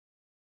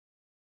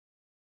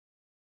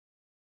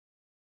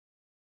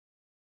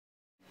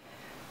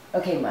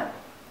Okay, Munn,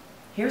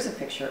 here's a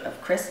picture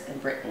of Chris and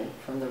Brittany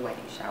from their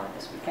wedding shower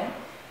this weekend.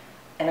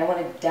 And I want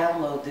to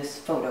download this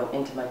photo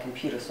into my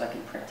computer so I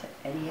can print it.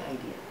 Any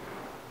idea?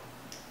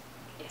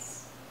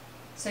 Yes.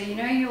 So you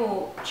know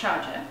your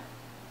charger?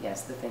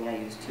 Yes, the thing I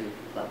use to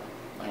plug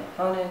my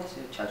phone in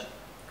to charge it.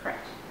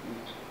 Correct.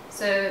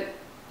 So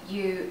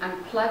you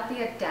unplug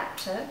the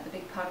adapter, the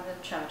big part of the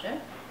charger.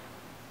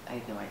 I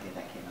had no idea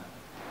that came up.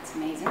 It's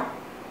amazing.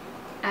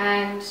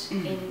 And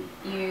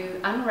you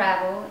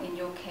unravel, in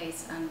your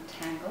case,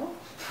 untangle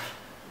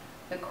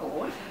the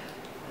cord.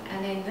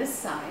 And then this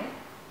side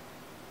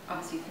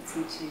obviously fits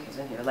into... Goes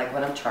in here, like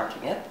when I'm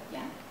charging it.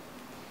 Yeah.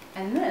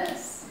 And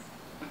this,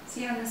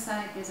 see on this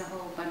side there's a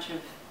whole bunch of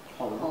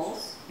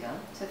holes. Yeah.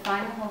 So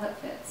find the hole that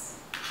fits.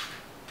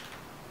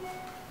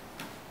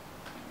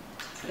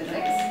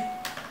 Physics.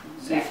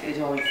 So it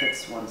only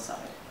fits one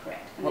side.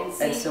 Correct.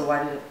 And so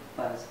why did it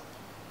buzz?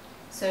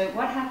 So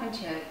what happened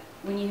here,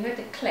 when you heard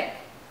the click,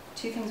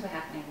 two things were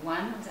happening.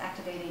 One was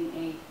activating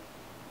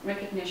a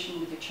recognition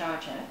with your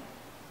charger,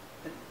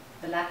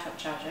 the laptop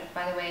charger.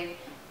 By the way,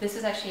 this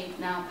is actually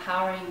now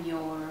powering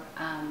your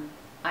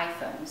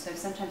iPhone. So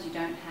sometimes you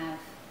don't have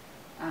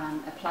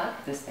a plug.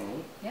 This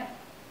thingy? Yep.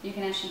 You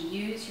can actually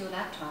use your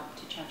laptop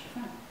to charge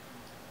your phone.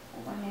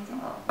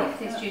 Wow. Amazing. If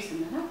there's juice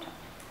in the laptop.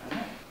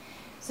 Okay.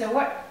 So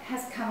what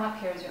has come up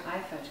here is your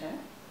iPhoto.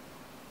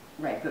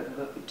 Right,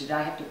 but did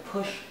I have to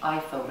push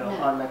iPhoto No.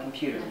 on my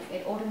computer? No,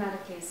 it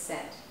automatically is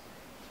set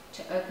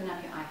to open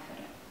up your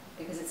iPhoto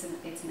because it's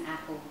an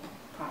Apple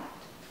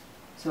product.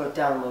 So it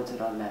downloads it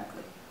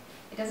automatically?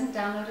 It doesn't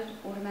download it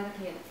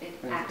automatically, it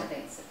Right.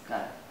 activates it.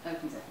 Got it.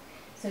 Opens it.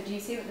 So do you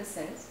see what this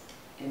says?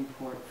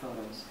 Import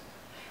photos.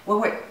 Well,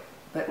 wait,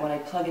 but when I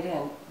plug it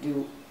in,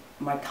 do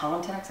my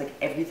contacts, like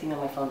everything on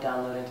my phone,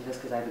 download into this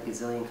because I have a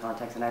gazillion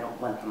contacts and I don't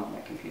want them on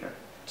my computer?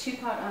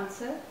 Two-part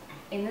answer.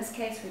 In this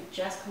case, we're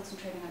just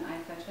concentrating on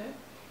iPhoto,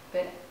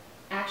 but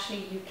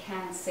actually you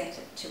can set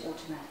it to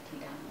automatically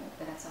download,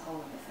 but that's a whole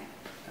other thing.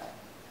 Got it.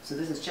 So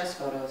this is just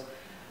photos.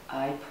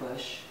 I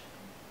push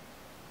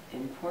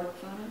import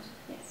photos?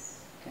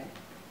 Yes. Okay.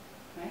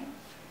 Right?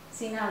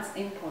 See, now it's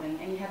importing,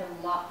 and you have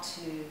a lot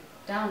to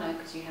download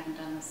because you haven't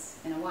done this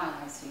in a while,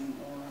 I assume,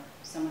 or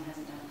someone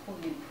hasn't done it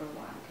for you for a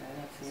while. Okay,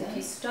 that's So if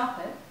you stop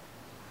it,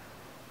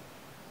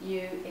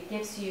 it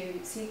gives you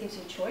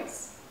a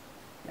choice.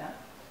 Yeah.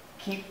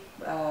 Keep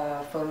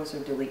photos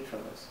or delete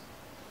photos?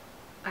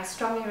 I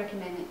strongly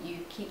recommend that you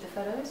keep the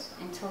photos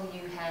until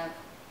you have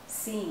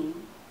seen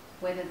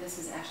whether this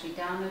is actually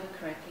downloaded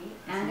correctly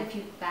and if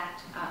you've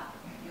backed up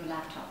your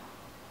laptop.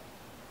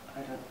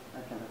 I've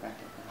never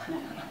backed it. No.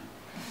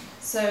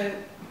 So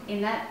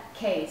in that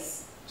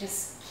case,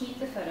 just keep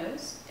the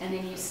photos and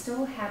then you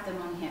still have them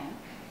on here,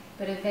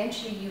 but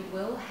eventually you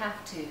will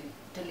have to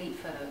delete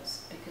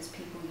photos because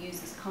people use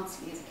this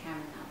constantly as a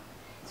camera now.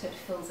 So it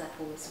fills up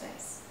all the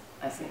space.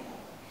 I see.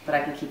 But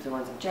I can keep the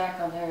ones of Jack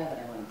on there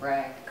that I want to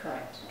brag.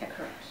 Correct. Okay.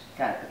 Correct.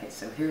 Got it. Okay,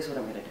 so here's what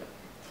I'm going to do.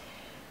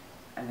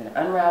 I'm going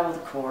to unravel the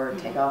cord,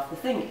 take off the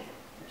thingy.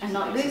 And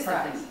not lose the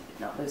thingy.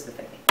 Not lose the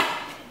thingy.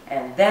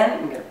 And then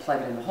I'm going to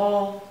plug it in the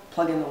hole,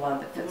 plug in the one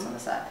that fits on the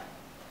side.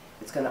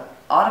 It's going to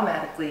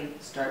automatically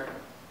start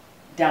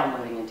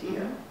downloading into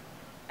here.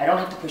 I don't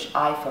have to push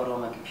iPhoto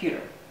on my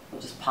computer.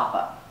 It'll just pop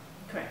up.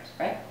 Correct.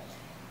 Right?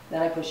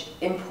 Then I push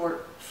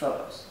import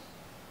photos.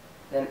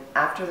 Then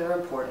after they're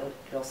imported,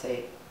 it'll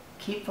say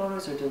keep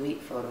photos or delete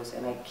photos,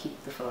 and I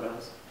keep the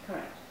photos.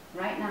 Correct.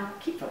 Right now,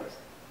 Keep photos.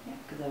 Yeah.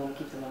 Because I want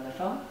to keep them on my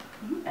phone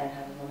and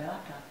have them on my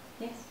laptop.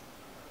 yes.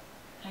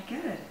 I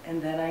get it.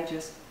 And then I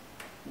just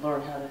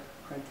learn how to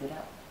print it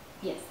out.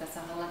 Yes, that's a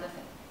whole other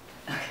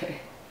thing. Okay.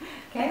 Okay.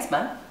 Thanks,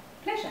 Munn.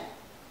 Pleasure.